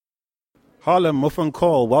Harlem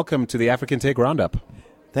Mufankol, welcome to the African Tech Roundup.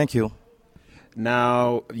 Thank you.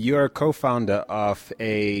 Now, you're a co-founder of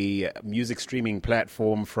a music streaming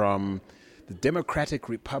platform from the Democratic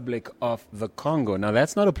Republic of the Congo. Now,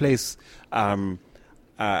 that's not a place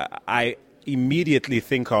I immediately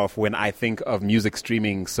think of when I think of music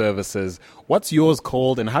streaming services. What's yours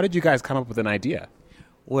called, and how did you guys come up with an idea?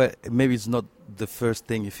 Well, maybe it's not the first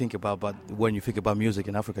thing you think about, but when you think about music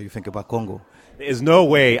in Africa, you think about Congo. There's no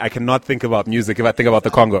way I cannot think about music if I think about the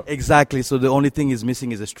Congo. Exactly. So the only thing is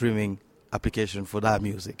missing is a streaming application for that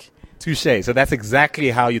music. Touché. So that's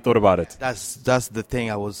exactly how you thought about it. That's the thing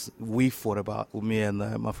we thought about, me and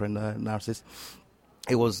my friend Narcis.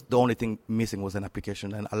 It was the only thing missing was an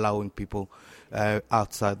application and allowing people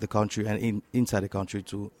outside the country and inside the country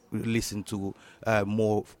to listen to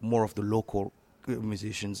more of the local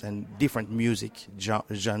musicians and different music genre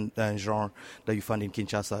that you find in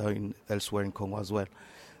Kinshasa and elsewhere in Congo as well.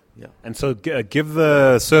 Yeah. And so give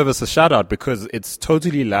the service a shout out because it's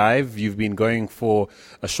totally live. You've been going for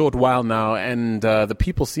a short while now, and the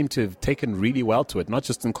people seem to have taken really well to it, not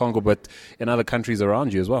just in Congo but in other countries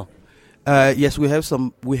around you as well. Yes, we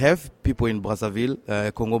have people in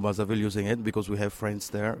Brazzaville, Congo Brazzaville, using it because we have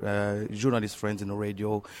friends there, journalist friends in the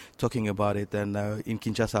radio talking about it, and in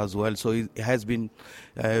Kinshasa as well. So it has been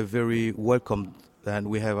very welcomed,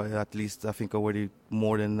 and we have at least, I think, already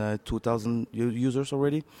more than 2,000 users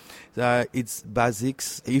already. It's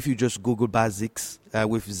Basics. If you just Google Basics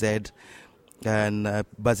with Z and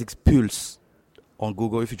Basics Pulse on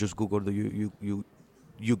Google, if you just Google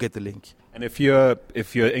you get the link. And if you're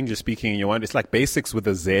English speaking and you want, it's like Basics with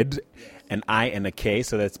a Z, an I and a K,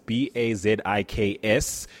 so that's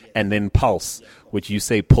BAZIKS, and then Pulse, which you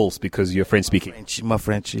say Pulse because you're French speaking. My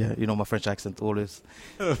French, yeah, my French accent always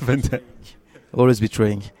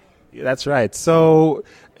betraying. Yeah, that's right. So,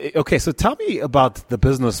 okay, so tell me about the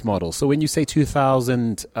business model. So when you say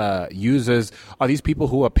 2,000 users, are these people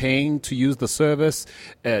who are paying to use the service?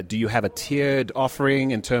 Do you have a tiered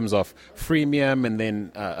offering in terms of freemium and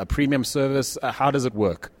then a premium service? How does it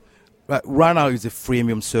work? Right now it's a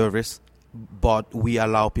freemium service, but we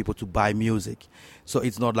allow people to buy music. So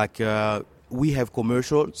it's not like we have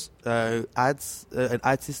commercials, ads, an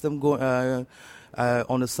ad system on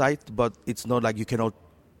the site, but it's not like you cannot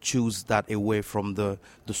choose that away from the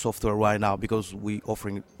software right now because we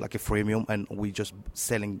offering like a freemium and we just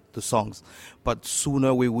selling the songs. But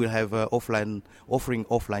sooner we will have offline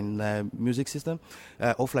music system,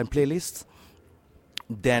 offline playlists.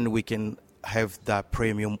 Then we can have that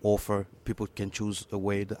premium offer. People can choose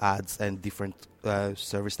away the ads and different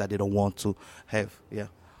service that they don't want to have. Yeah.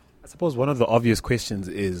 I suppose one of the obvious questions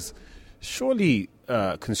is surely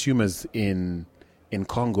consumers in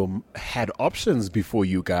Congo had options before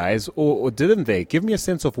you guys, or didn't they? Give me a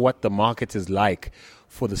sense of what the market is like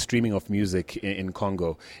for the streaming of music in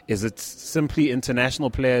Congo. Is it simply international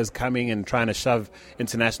players coming and trying to shove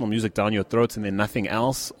international music down your throats and then nothing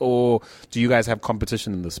else? Or do you guys have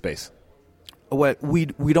competition in the space? Well, we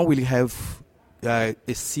don't really have a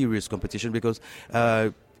serious competition because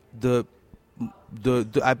the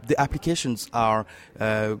applications are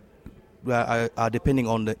depending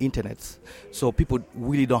on the internet. So people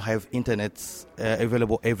really don't have internet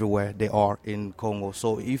available everywhere they are in Congo.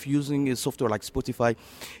 So if using a software like Spotify,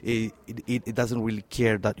 it doesn't really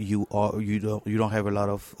care that you don't have a lot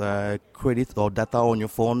of credit or data on your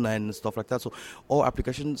phone and stuff like that. So our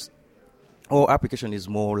application is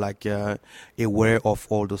more like aware of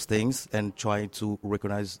all those things and trying to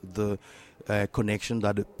recognize the connection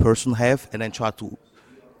that the person have, and then try to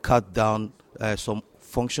cut down some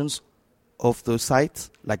functions of the site,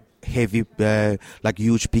 like heavy, like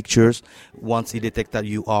huge pictures. Once it detects that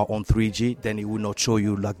you are on 3G, then it will not show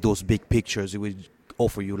you like those big pictures. It will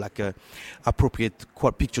offer you like a appropriate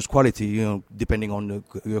pictures quality, depending on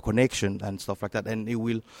your connection and stuff like that. And it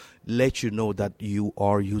will let you know that you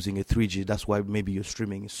are using a 3G. That's why maybe your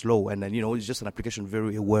streaming is slow. And then, it's just an application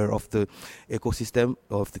very aware of the ecosystem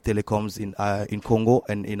of the telecoms in Congo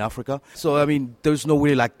and in Africa. So, I mean, there's no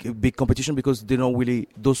really like a big competition because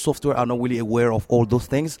those software are not really aware of all those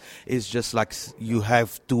things. It's just like you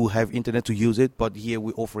have to have internet to use it. But here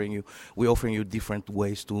we're offering you different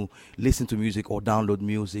ways to listen to music or download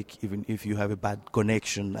music, even if you have a bad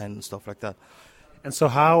connection and stuff like that. And so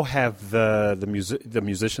how have the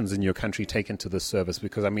musicians in your country taken to this service?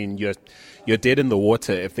 Because, I mean, you're dead in the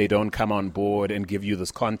water if they don't come on board and give you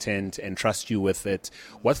this content and trust you with it.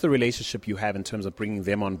 What's the relationship you have in terms of bringing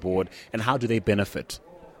them on board, and how do they benefit?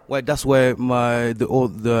 Well, that's where Baya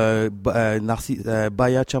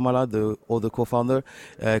Chamala, the other co-founder,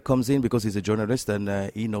 comes in, because he's a journalist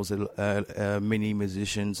and he knows many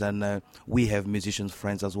musicians, and we have musicians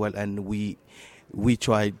friends as well, and we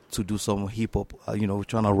try to do some hip hop,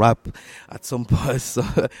 trying to rap at some point. So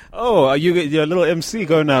Oh, you're a little MC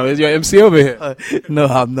going now? Is your MC over here? no,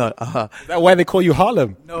 I'm not. Is that why they call you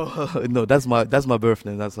Harlem? No, that's my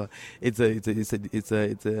birthday. That's why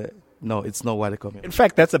no, it's not why they call me. In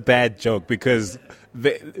fact, that's a bad joke because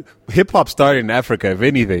hip hop started in Africa, if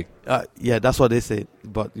anything. Yeah, that's what they say.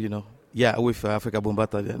 But yeah, with Africa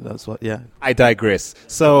Bombata, yeah, that's what. Yeah, I digress.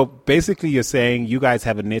 So basically, you're saying you guys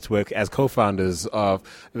have a network as co-founders of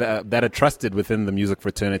that are trusted within the music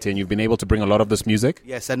fraternity, and you've been able to bring a lot of this music.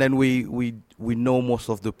 yes, and then we know most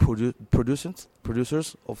of the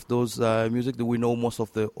producers of those music. We know most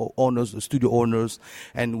of the owners, the studio owners,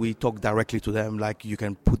 and we talk directly to them. Like, you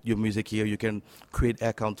can put your music here, you can create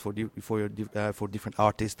account for different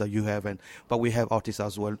artists that you have, but we have artists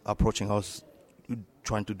as well approaching us,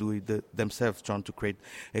 trying to do it themselves, trying to create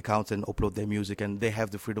accounts and upload their music, and they have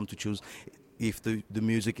the freedom to choose if the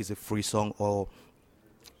music is a free song, or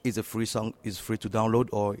is free to download,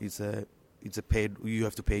 or it's a paid, you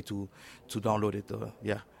have to pay to download it.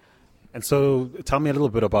 Yeah. And so tell me a little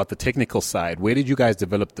bit about the technical side. Where did you guys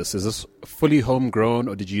develop this? Is this fully homegrown,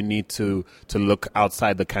 or did you need to look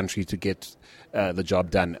outside the country to get the job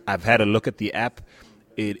done? I've had a look at the app.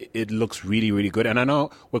 It looks really, really good. And I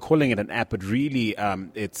know we're calling it an app, but really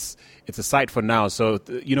it's a site for now. So,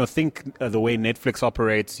 think the way Netflix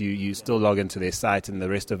operates, you still log into their site, and the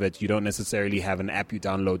rest of it, you don't necessarily have an app you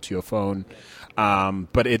download to your phone.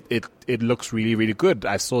 But it looks really, really good.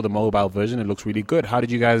 I saw the mobile version. It looks really good. How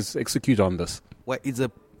did you guys execute on this? Well, it's a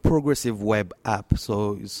progressive web app.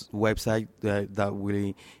 So it's a website that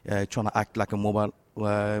really trying to act like a mobile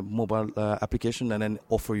application, and then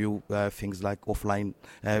offer you things like offline,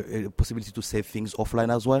 possibility to save things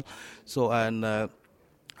offline as well. So, and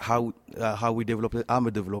how we develop it, I'm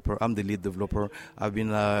a developer, I'm the lead developer. I've been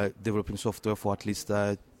developing software for at least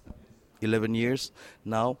 11 years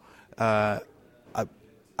now. I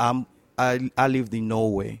lived in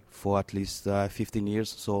Norway for at least 15 years,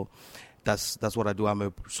 so that's what I do. I'm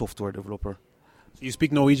a software developer. So you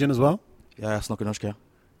speak Norwegian as well? Yeah, jeg snakker norsk, ja.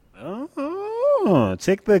 Oh,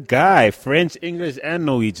 check the guy. French, English, and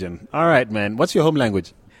Norwegian. All right, man. What's your home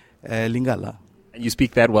language? Lingala. And you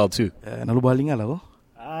speak that well, too? Naluba Lingala, oh?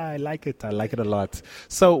 I like it. I like it a lot.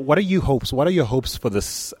 So what are your hopes? What are your hopes for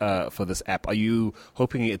this app? Are you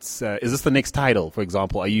hoping is this the next title, for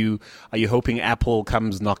example? Are you hoping Apple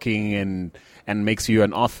comes knocking and makes you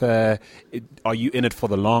an offer? Are you in it for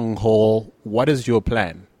the long haul? What is your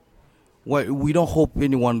plan? Well, we don't hope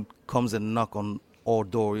anyone comes and knock on our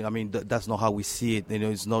door. I mean, that's not how we see it.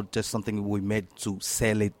 It's not just something we made to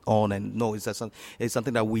sell it on. And no, it's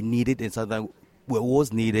something that we needed. It's something that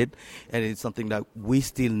was needed, and it's something that we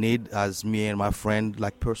still need, as me and my friend,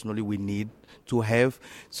 like personally, we need to have.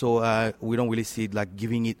 So we don't really see it like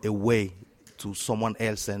giving it away to someone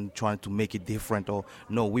else and trying to make it different. Or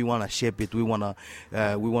no, we want to shape it. We want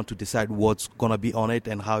to decide what's gonna be on it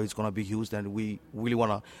and how it's gonna be used. And we really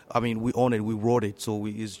wanna. I mean, we own it. We wrote it. So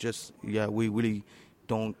we really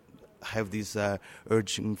don't have this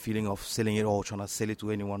urgent feeling of selling it or trying to sell it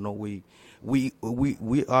to anyone. No, we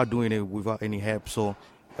are doing it without any help. So,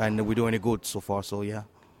 and we're doing it good so far. So yeah.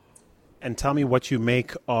 And tell me what you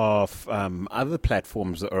make of other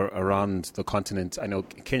platforms around the continent. I know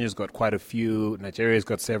Kenya's got quite a few. Nigeria's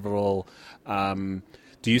got several. Do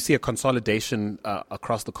you see a consolidation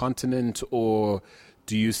across the continent, or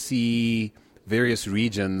do you see various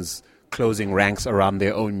regions closing ranks around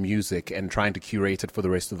their own music and trying to curate it for the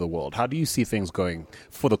rest of the world? How do you see things going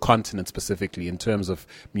for the continent specifically in terms of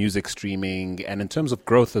music streaming and in terms of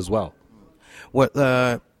growth as well?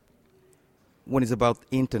 Well, when it's about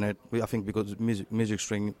internet, I think because music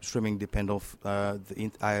streaming depend of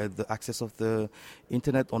the access of the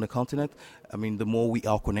internet on the continent. I mean, the more we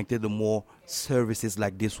are connected, the more services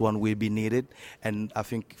like this one will be needed. And I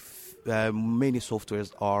think many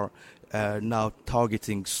softwares are now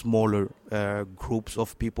targeting smaller groups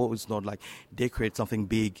of people. It's not like they create something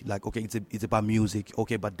big, like, okay, it's about music,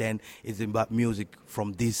 okay, but then it's about music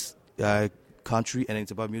from this country, and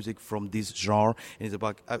it's about music from this genre, and it's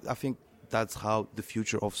about, I think that's how the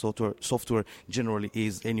future of software generally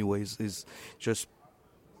is anyways, is just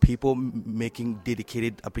people making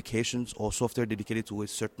dedicated applications or software dedicated to a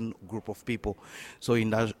certain group of people. So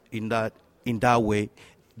in that way,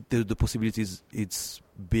 the possibilities, it's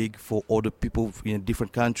big for other people in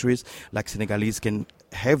different countries. Like Senegalese can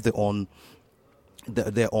have their own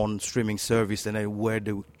their own streaming service, and then where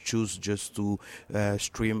they choose just to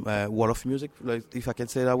stream Wolof music, like, if I can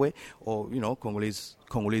say that way, or Congolese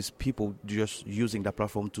people just using that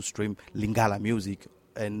platform to stream Lingala music,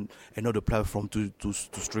 and another platform to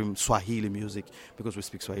stream Swahili music, because we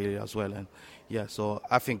speak Swahili as well. And yeah, so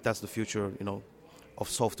I think that's the future, of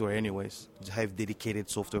software anyways. To have dedicated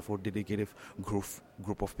software for dedicated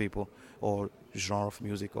group of people or genre of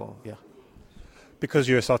music, or yeah. Because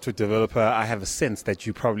you're a software developer, I have a sense that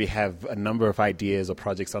you probably have a number of ideas or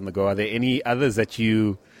projects on the go. Are there any others that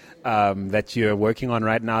you're working on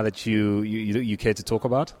right now that you care to talk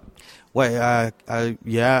about? Well,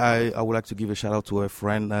 I would like to give a shout out to a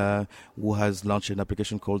friend who has launched an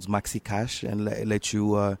application called Maxi Cash, and let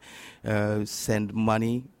you send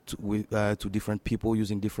money to different people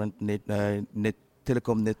using different net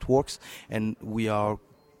telecom networks, and we are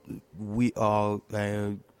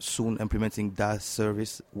soon implementing that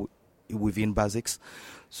service within Basics.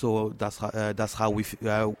 So that's how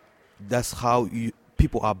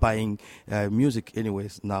people are buying music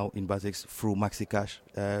anyways now in Basics through MaxiCash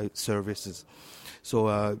services.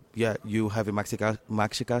 So you have a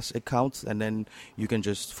MaxiCash account, and then you can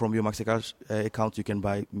just, from your MaxiCash account, you can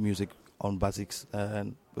buy music on Basics,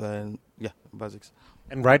 and Basics.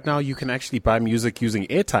 And right now you can actually buy music using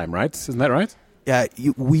airtime, right? Isn't that right? Yeah,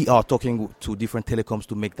 we are talking to different telecoms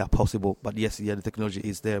to make that possible. But yes, the technology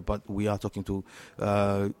is there. But we are talking to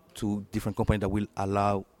different companies that will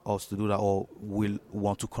allow us to do that, or will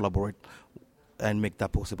want to collaborate and make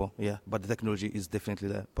that possible. Yeah, but the technology is definitely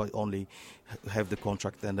there. But only have the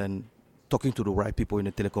contract, and then talking to the right people in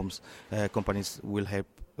the telecoms companies will help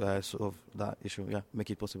solve that issue. Yeah, make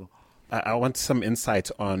it possible. I want some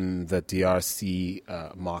insight on the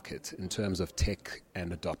DRC market in terms of tech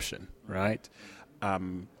and adoption, right?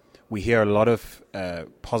 We hear a lot of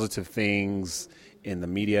positive things in the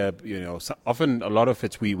media. So often a lot of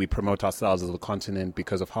it we promote ourselves as a continent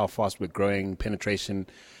because of how fast we're growing, penetration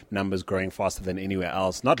numbers growing faster than anywhere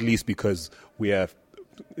else, not least because we are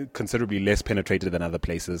considerably less penetrated than other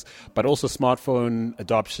places, but also smartphone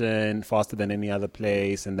adoption faster than any other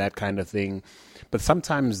place and that kind of thing. But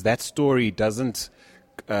sometimes that story doesn't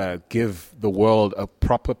give the world a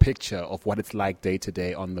proper picture of what it's like day to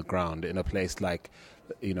day on the ground in a place like,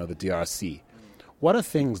 the DRC. What are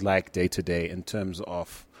things like day to day in terms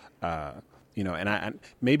of, and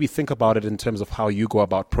maybe think about it in terms of how you go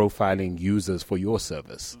about profiling users for your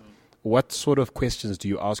service. What sort of questions do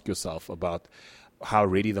you ask yourself about how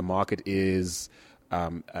ready the market is,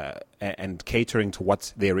 and catering to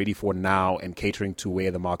what they're ready for now, and catering to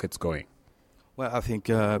where the market's going? Well, I think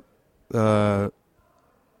when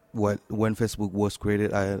Facebook was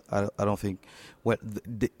created, I don't think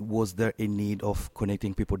was there a need of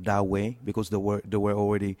connecting people that way, because there were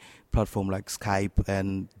already platforms like Skype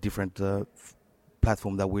and different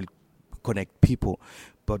platforms that will connect people,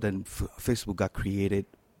 but then Facebook got created,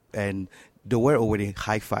 and there were already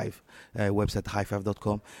Hi5 website,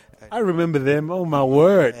 hi5.com. I remember them. Oh my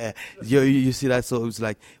word! You see that? So it was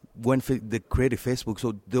like when they created Facebook,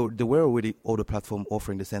 so there were already other platforms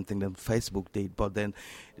offering the same thing that Facebook did, but then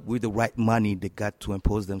with the right money, they got to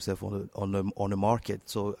impose themselves on the market.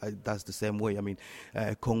 So that's the same way. I mean,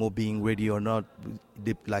 Congo being ready or not,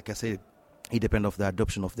 like I said, it depends on the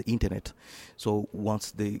adoption of the internet. So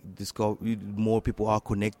once they discover, more people are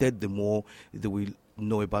connected, the more they will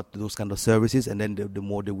know about those kind of services, and then the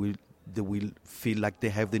more they will feel like they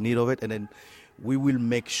have the need of it, and then we will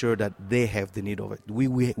make sure that they have the need of it. We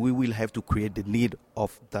will have to create the need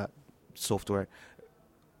of that software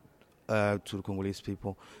to the Congolese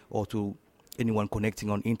people, or to anyone connecting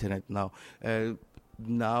on internet now.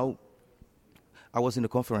 Now, I was in a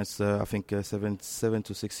conference, I think 7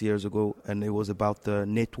 to 6 years ago, and it was about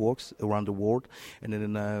networks around the world. And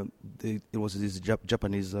then it was this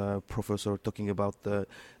Japanese professor talking about the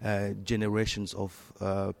generations of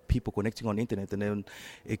people connecting on internet, and then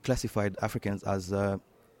it classified Africans as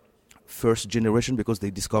first generation because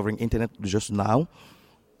they're discovering internet just now.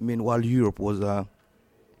 Meanwhile, Europe was a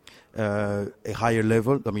higher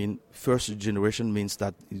level. I mean, first generation means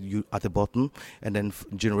that you at the bottom, and then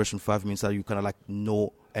generation 5 means that you kind of like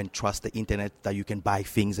know and trust the internet, that you can buy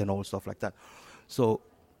things and all stuff like that. So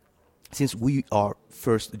since we are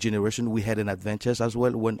first generation, we had an advantage as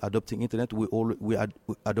well when adopting internet. We are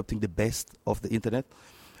adopting the best of the internet.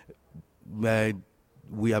 We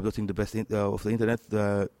are adopting the best of the internet.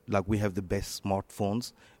 Like we have the best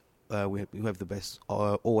smartphones. We have the best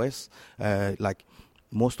OS. Like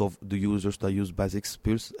most of the users that use Basics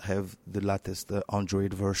Pulse have the latest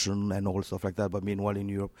Android version and all stuff like that. But meanwhile, in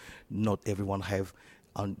Europe, not everyone have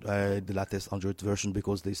the latest Android version,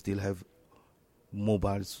 because they still have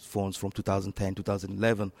mobile phones from 2010,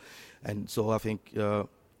 2011, and so I think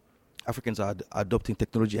Africans are adopting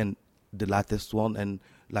technology and the latest one, and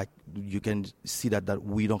like you can see that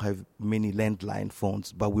we don't have many landline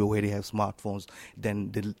phones, but we already have smartphones.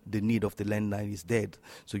 Then the need of the landline is dead,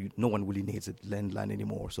 so no one really needs a landline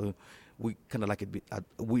anymore. So we kind of like it.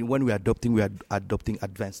 When we are adopting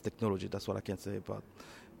advanced technology. That's what I can say about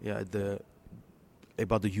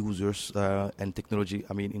about the users and technology.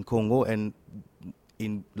 I mean, in Congo and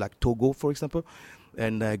in like Togo, for example,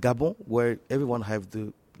 and Gabon, where everyone have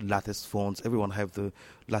the latest phones, everyone have the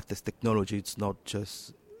latest technology. It's not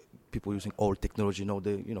just people using old technology. No,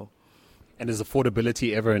 And is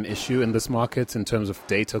affordability ever an issue in this market in terms of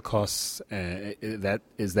data costs? Is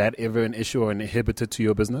that ever an issue or an inhibitor to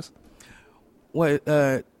your business? Well,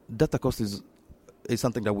 data cost is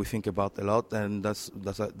something that we think about a lot, and that's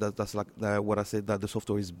like what I said, that the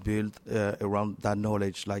software is built around that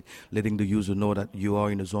knowledge, like letting the user know that you are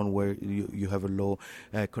in a zone where you have a low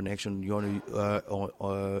connection. You're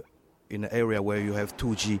in an area where you have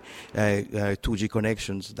 2G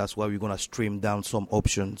connections. That's why we're gonna stream down some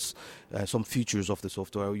options, some features of the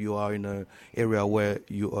software. You are in an area where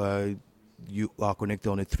you are connected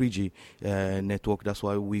on a 3G network. That's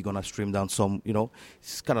why we're going to stream down some,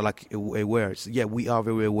 it's kind of like aware. Yeah, we are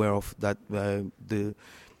very aware of that. The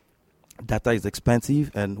data is expensive,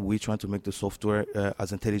 and we're trying to make the software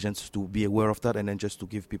as intelligent to be aware of that, and then just to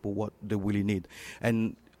give people what they really need.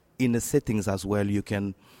 And in the settings as well, you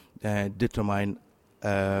can determine,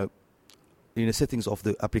 in the settings of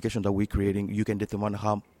the application that we're creating, you can determine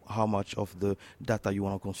how much of the data you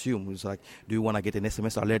want to consume. It's like, do you want to get an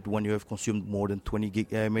SMS alert when you have consumed more than 20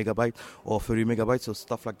 megabytes or 30 megabytes or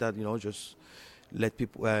stuff like that? Just let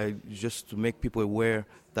people, just to make people aware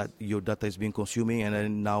that your data is being consuming, and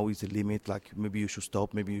then now is a limit. Like maybe you should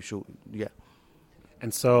stop. Maybe you should, yeah.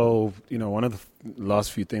 And so, one of the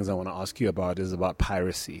last few things I want to ask you about is about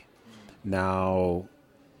piracy. Now,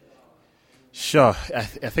 sure, I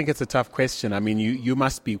think it's a tough question. I mean, you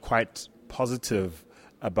must be quite positive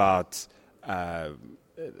about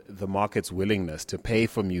the market's willingness to pay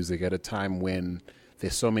for music at a time when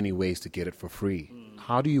there's so many ways to get it for free.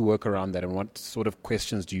 How do you work around that, and what sort of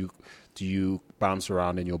questions do you bounce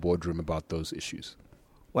around in your boardroom about those issues?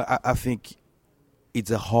 Well, I think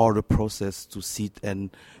it's a harder process to sit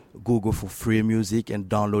and Google for free music and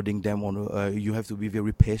downloading them on. You have to be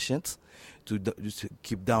very patient to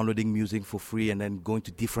keep downloading music for free, and then going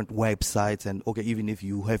to different websites, and even if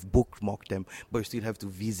you have bookmarked them, but you still have to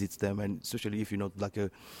visit them, and especially if you're not like a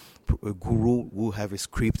guru who have a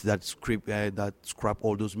script that scrap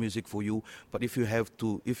all those music for you. But if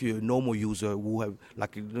you're a normal user who have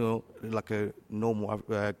like a normal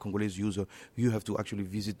Congolese user, you have to actually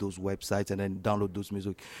visit those websites and then download those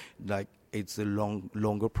music. Like, it's a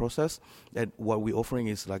longer process, and what we're offering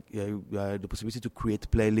is like the possibility to create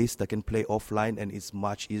playlists that can play offline, and it's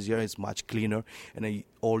much easier, it's much cleaner, and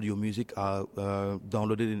all your music are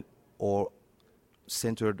downloaded or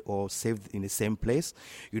centered or saved in the same place.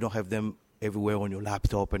 You don't have them everywhere on your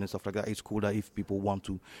laptop and stuff like that. It's cool that if people want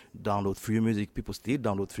to download free music, people still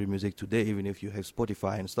download free music today, even if you have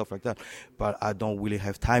Spotify and stuff like that. But I don't really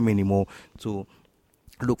have time anymore to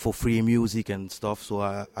look for free music and stuff, so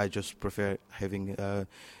I just prefer having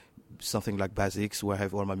something like Basics, where I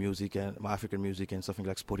have all my music and my African music, and something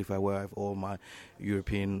like Spotify, where I have all my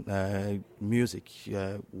European music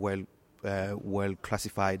well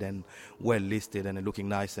classified and well listed and looking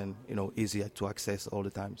nice and easier to access all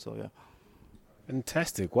the time. So yeah.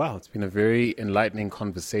 Fantastic. Wow, it's been a very enlightening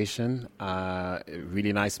conversation.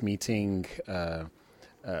 Really nice meeting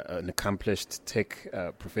an accomplished tech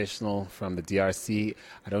professional from the DRC.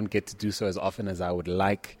 I don't get to do so as often as I would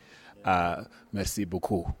like. Merci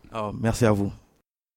beaucoup. Merci à vous.